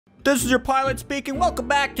This is your pilot speaking. Welcome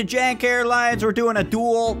back to Jank Airlines. We're doing a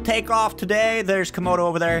dual takeoff today. There's Camodo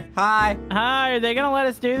over there. Hi. Hi, are they gonna let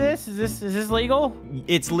us do this? Is this legal?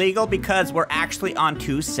 It's legal because we're actually on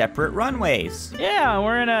 2 separate runways. Yeah,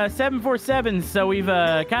 we're in a 747, so we've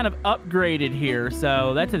kind of upgraded here,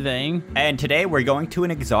 so that's a thing. And today we're going to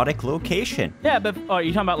an exotic location. Yeah, but are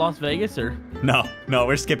you talking about Las Vegas or? No,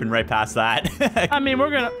 we're skipping right past that. I mean,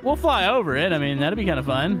 we'll fly over it. I mean, that'd be kind of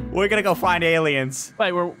fun. We're gonna go find aliens.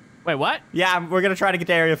 Wait, what? Yeah, we're gonna try to get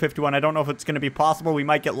to Area 51. I don't know if it's gonna be possible. We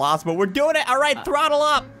might get lost, but we're doing it. All right, throttle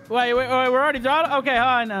up. Wait, we're already throttled? Okay,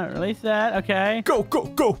 hold on. Release that. Okay.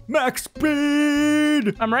 Go. Max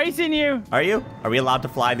speed. I'm racing you. Are you? Are we allowed to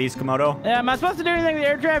fly these, Camodo? Yeah, am I supposed to do anything with the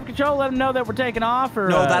air traffic control? Let them know that we're taking off, or?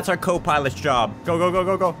 No, that's our co-pilot's job.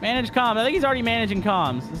 Go. Manage comms. I think he's already managing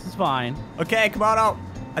comms. This is fine. Okay, Camodo.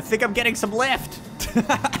 I think I'm getting some lift.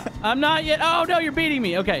 I'm not yet. Oh, no, you're beating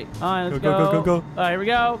me. Okay. All right, let's go. Go. All right, here we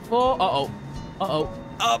go. Full. Uh-oh.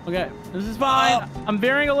 Up. Okay, this is fine. Up. I'm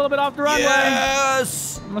veering a little bit off the runway.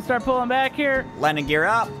 Yes. I'm gonna start pulling back here. Landing gear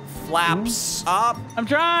up. Flaps up. I'm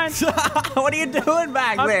trying. What are you doing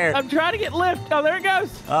back there? I'm trying to get lift. Oh, there it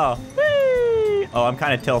goes. Oh. Whee! Oh, I'm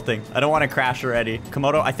kind of tilting. I don't want to crash already.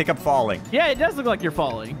 Komodo, I think I'm falling. Yeah, it does look like you're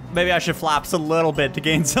falling. Maybe I should flaps a little bit to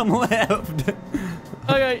gain some lift.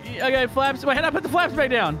 Okay, flaps. Wait, how do I put the flaps back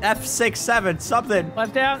down? F6, 7, something.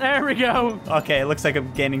 Flaps down. There we go. Okay, it looks like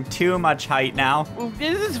I'm gaining too much height now.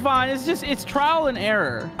 This is fine. It's trial and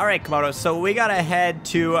error. All right, Komodo, so we got to head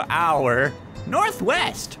to our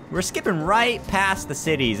northwest. We're skipping right past the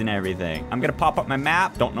cities and everything. I'm going to pop up my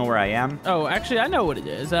map. Don't know where I am. Oh, actually, I know what it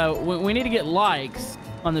is. We need to get likes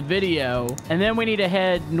on the video, and then we need to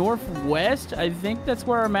head northwest. I think that's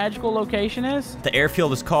where our magical location is. The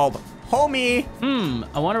airfield is called Homie.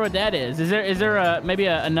 I wonder what that is. Is there maybe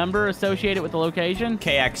a number associated with the location?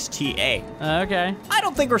 KXTA. Okay. I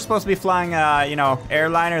don't think we're supposed to be flying,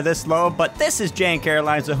 airliner this low, but this is Jank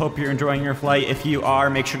Airlines. I hope you're enjoying your flight. If you are,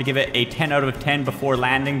 make sure to give it a 10 out of 10 before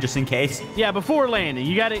landing, just in case. Yeah, before landing.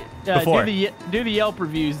 You got to do the Yelp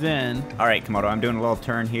reviews then. All right, Komodo, I'm doing a little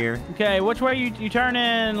turn here. Okay, which way you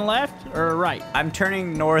turning, left or right? I'm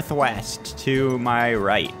turning northwest to my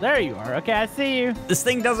right. There you are. Okay, I see you. This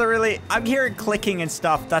thing doesn't really... I'm hearing clicking and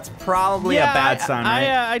stuff. That's probably a bad sign,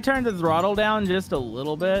 right? I turned the throttle down just a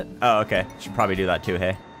little bit. Oh, okay. Should probably do that too,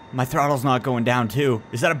 hey? My throttle's not going down too.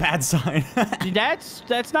 Is that a bad sign?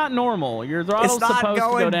 That's not normal. Your throttle's supposed to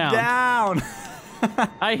go down. It's not going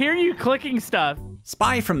down. I hear you clicking stuff.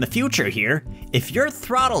 Spy from the future here. If your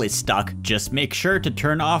throttle is stuck, just make sure to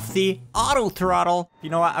turn off the auto throttle.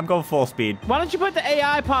 You know what? I'm going full speed. Why don't you put the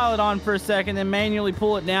AI pilot on for a second and manually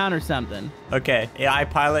pull it down or something? Okay, AI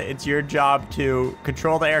pilot, it's your job to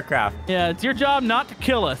control the aircraft. Yeah, it's your job not to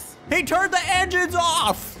kill us. He turned the engines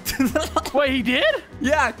off. Wait, he did?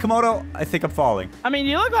 Yeah, Komodo, I think I'm falling. I mean,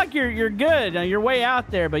 you look like you're good. You're way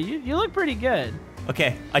out there, but you look pretty good.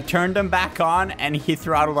 Okay, I turned him back on and he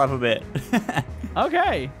throttled up a bit.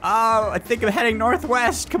 Okay. Oh, I think I'm heading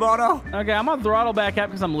northwest, Komodo. Okay, I'm gonna throttle back up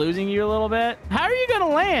because I'm losing you a little bit. How are you gonna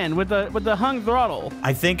land with the hung throttle?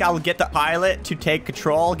 I think I'll get the pilot to take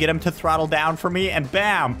control, get him to throttle down for me, and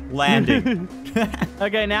bam, landing.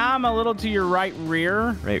 Okay, now I'm a little to your right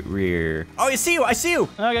rear. Right rear. Oh, I see you.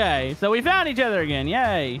 Okay, so we found each other again.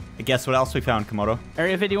 Yay. And guess what else we found, Komodo?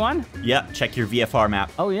 Area 51? Yep, check your VFR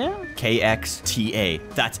map. Oh, yeah? KXTA.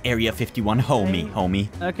 That's Area 51, homie.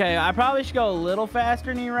 Okay, I probably should go a little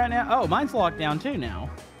faster than you right now. Oh, mine's locked down too now.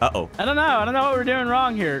 Uh-oh. I don't know what we're doing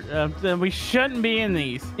wrong here. We shouldn't be in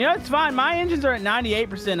these. You know, it's fine. My engines are at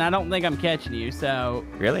 98%. I don't think I'm catching you, so...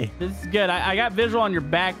 Really? This is good. I got visual on your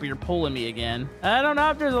back, but you're pulling me again. I don't know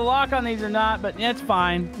if there's a lock on these or not, but yeah, it's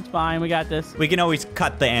fine. It's fine. We got this. We can always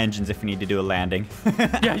cut the engines if we need to do a landing.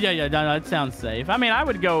 Yeah. No, it sounds safe. I mean, I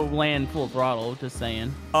would go land full throttle, just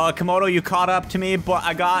saying. Komodo, you caught up to me, but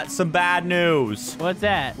I got some bad news. What's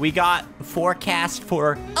that? We got forecast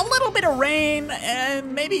for a little bit of rain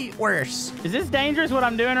and maybe worse. Is this dangerous what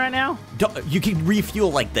I'm doing right now? You can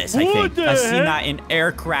refuel like this, I think. I've seen that in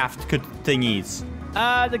aircraft thingies.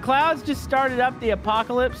 The clouds just started up the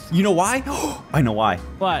apocalypse. You know why? I know why.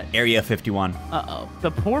 What? Area 51. Uh-oh.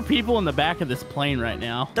 The poor people in the back of this plane right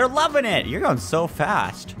now. They're loving it. You're going so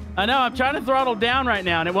fast. I know. I'm trying to throttle down right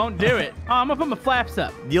now, and it won't do it. Oh, I'm going to put my flaps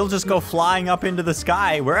up. You'll just go flying up into the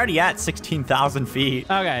sky. We're already at 16,000 feet.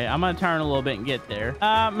 Okay, I'm going to turn a little bit and get there.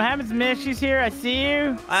 I'm having some issues here. I see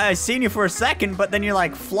you. I seen you for a second, but then you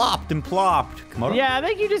like flopped and plopped. Komodo? Yeah, I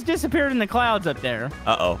think you just disappeared in the clouds up there.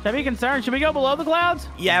 Uh-oh. Should I be concerned? Should we go below the clouds?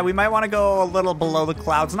 Yeah, we might want to go a little below the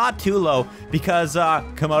clouds. Not too low, because,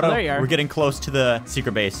 Komodo, there you are. we're getting close to the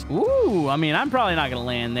secret base. Ooh, I mean, I'm probably not going to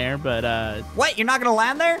land there, but, What? You're not going to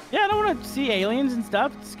land there? Yeah, I don't want to see aliens and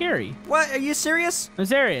stuff. It's scary. What? Are you serious? I'm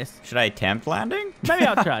serious. Should I attempt landing? Maybe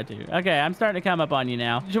I'll try to. Okay, I'm starting to come up on you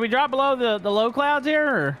now. Should we drop below the low clouds here?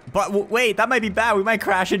 Or? But wait, that might be bad. We might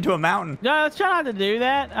crash into a mountain. No, let's try not to do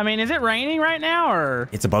that. I mean, is it raining right now or?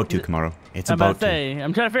 It's about to, Camodo. It's I'm about to say,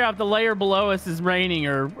 I'm trying to figure out if the layer below us is raining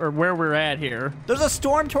or where we're at here. There's a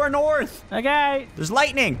storm to our north. Okay. There's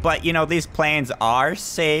lightning, but you know, these planes are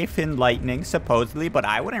safe in lightning, supposedly, but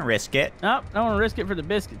I wouldn't risk it. Nope, I don't want to risk it for the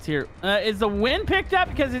biscuits here. Is the wind picked up?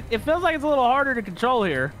 Because it feels like it's a little harder to control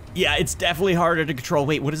here. Yeah, it's definitely harder to control.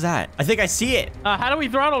 Wait, what is that? I think I see it. How do we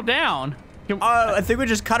throttle down? I think we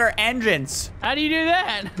just cut our engines. How do you do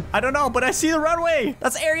that? I don't know, but I see the runway.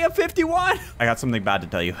 That's Area 51. I got something bad to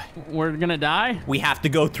tell you. We're gonna die? We have to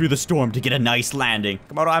go through the storm to get a nice landing.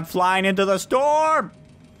 Come on, I'm flying into the storm.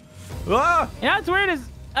 Ah! Yeah, it's weird is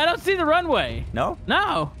I don't see the runway. No?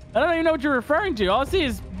 No. I don't even know what you're referring to. All I see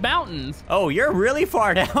is mountains. Oh, you're really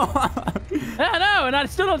far down. I know, and I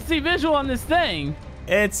still don't see visual on this thing.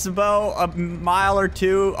 It's about a mile or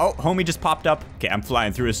two. Oh, homie just popped up. Okay, I'm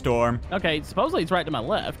flying through a storm. Okay, supposedly it's right to my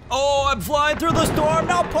left. Oh, I'm flying through the storm.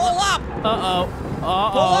 Now pull up. Uh-oh.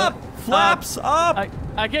 Uh-oh. Pull up. Flaps up.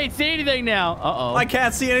 I can't see anything now. Uh-oh. I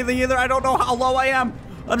can't see anything either. I don't know how low I am.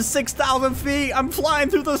 I'm 6,000 feet. I'm flying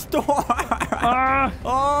through the storm.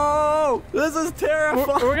 Oh, this is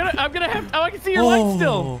terrifying. I'm gonna have. Oh, I can see your legs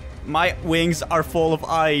still. My wings are full of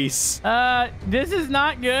ice. This is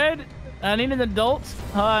not good. I need an adult.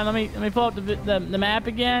 Let me pull up the map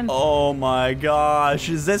again. Oh my gosh,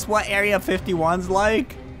 is this what Area 51's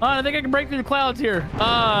like? I think I can break through the clouds here.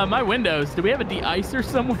 My windows. Do we have a de-icer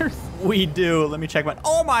somewhere? We do. Let me check my.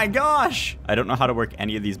 Oh my gosh. I don't know how to work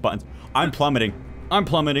any of these buttons. I'm plummeting. I'm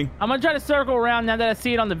plummeting. I'm gonna try to circle around now that I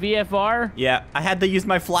see it on the VFR. Yeah, I had to use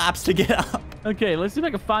my flaps to get up. Okay, let's see if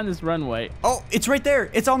I can find this runway. Oh, it's right there.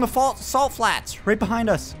 It's on the salt flats right behind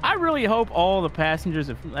us. I really hope all the passengers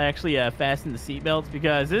have actually fastened the seatbelts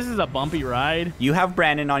because this is a bumpy ride. You have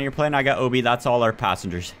Brandon on your plane. I got Obi. That's all our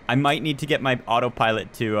passengers. I might need to get my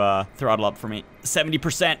autopilot to throttle up for me.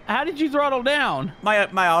 70%. How did you throttle down? My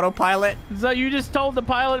autopilot. So you just told the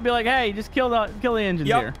pilot to be like, hey, just kill the engines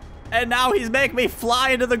here. And now he's making me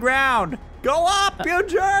fly into the ground. Go up, you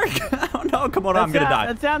jerk! Oh no, come on, I'm gonna die.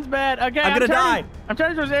 That sounds bad. Okay, I'm gonna die. I'm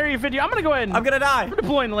turning towards Area 50. I'm gonna go ahead and... I'm gonna die. We're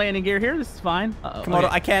deploying landing gear here. This is fine. Come on,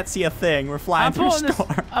 I can't see a thing. We're flying through storms.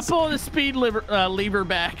 I'm pulling the speed lever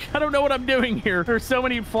back. I don't know what I'm doing here. There's so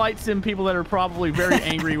many flight sim people that are probably very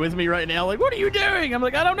angry with me right now. Like, what are you doing? I'm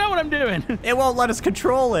like, I don't know what I'm doing. It won't let us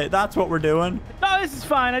control it. That's what we're doing. No, this is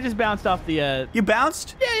fine. I just bounced off the... You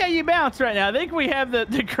bounced? Yeah, you bounced right now. I think we have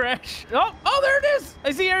the crash. Oh, there it is.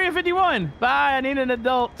 I see Area 51. Bye, I need an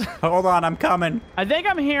adult. Hold on, I'm coming. I think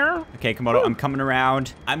I'm here. Okay, Camodo, I'm coming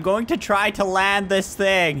around. I'm going to try to land this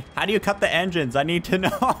thing. How do you cut the engines? I need to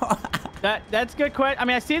know. That's good question. I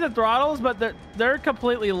mean, I see the throttles, but they're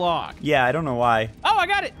completely locked. Yeah, I don't know why. Oh, I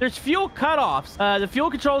got it. There's fuel cutoffs. The fuel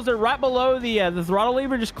controls are right below the throttle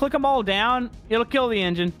lever. Just click them all down. It'll kill the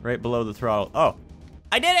engine. Right below the throttle. Oh,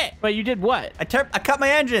 I did it. Wait, you did what? I cut my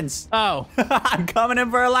engines. Oh. I'm coming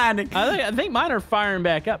in for a landing. I think mine are firing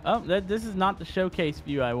back up. Oh, this is not the showcase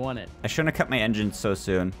view I wanted. I shouldn't have cut my engines so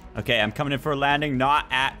soon. Okay, I'm coming in for a landing, not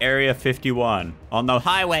at Area 51. On the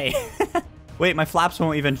highway. Wait, my flaps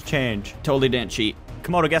won't even change. Totally didn't cheat.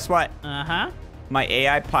 Komodo, guess what? Uh-huh. My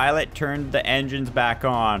AI pilot turned the engines back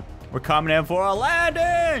on. We're coming in for a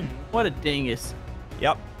landing. What a dingus.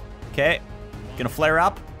 Yep. Okay. Gonna flare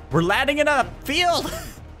up. We're landing in a field.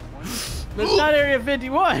 But it's not Area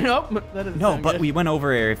 51. Oh, that doesn't No, sound but good. we went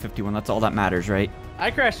over Area 51. That's all that matters, right?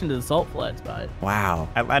 I crashed into the salt flats by it. Wow.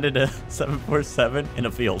 I landed a 747 in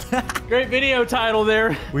a field. Great video title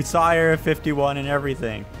there. We saw Area 51 and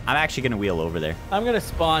everything. I'm actually going to wheel over there. I'm going to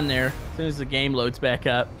spawn there as soon as the game loads back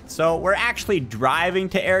up. So we're actually driving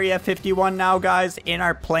to Area 51 now, guys, in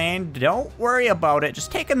our plane. Don't worry about it.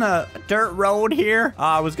 Just taking the dirt road here.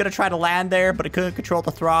 I was going to try to land there, but it couldn't control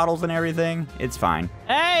the throttles and everything. It's fine.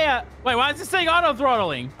 Hey, wait, why is this thing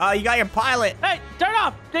auto-throttling? You got your pilot. Hey, turn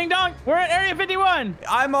off. Ding dong. We're at Area 51.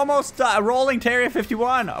 I'm almost rolling to Area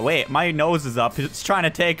 51. Wait, my nose is up. It's trying to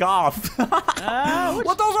take off.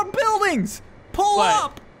 What? Those are buildings. Pull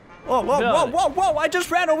up. Whoa, whoa, whoa, whoa, whoa. I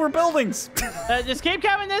just ran over buildings. Just keep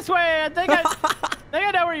coming this way. I think think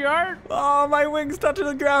I know where you are. Oh, my wings touching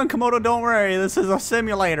the ground. Komodo, don't worry. This is a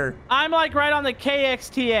simulator. I'm like right on the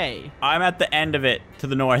KXTA. I'm at the end of it to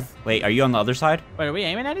the north. Wait, are you on the other side? Wait, are we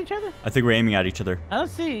aiming at each other? I think we're aiming at each other. I don't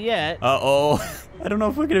see it yet. Uh-oh. I don't know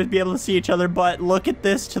if we're going to be able to see each other, but look at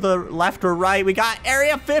this to the left or right. We got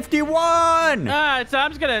Area 51. All right, so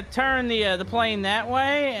I'm just going to turn the plane that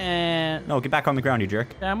way and... No, get back on the ground, you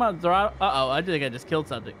jerk. I'm going to throttle. Uh-oh, I think I just killed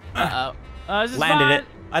something. Uh-oh. Is this Landed fine? it.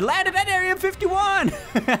 I landed at Area 51.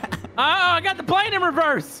 I got the plane in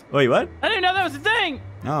reverse. Wait, what? I didn't know that was a thing.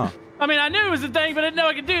 Oh. I mean, I knew it was a thing, but I didn't know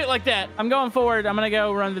I could do it like that. I'm going forward. I'm going to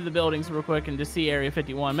go run through the buildings real quick and just see Area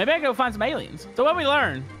 51. Maybe I can go find some aliens. So what we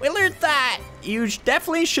learn? We learned that you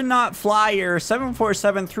definitely should not fly your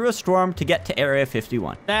 747 through a storm to get to Area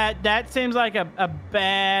 51. That seems like a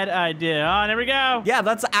bad idea. Oh, there we go. Yeah,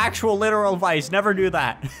 that's actual literal advice. Never do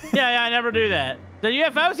that. Yeah, I never do that. The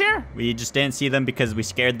UFOs here? We just didn't see them because we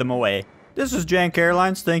scared them away. This is Jank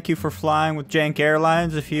Airlines. Thank you for flying with Jank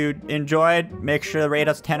Airlines. If you enjoyed, make sure to rate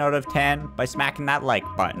us 10 out of 10 by smacking that like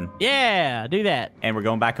button. Yeah, do that. And we're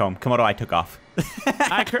going back home. Komodo, I took off.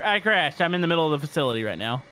 I crashed. I'm in the middle of the facility right now.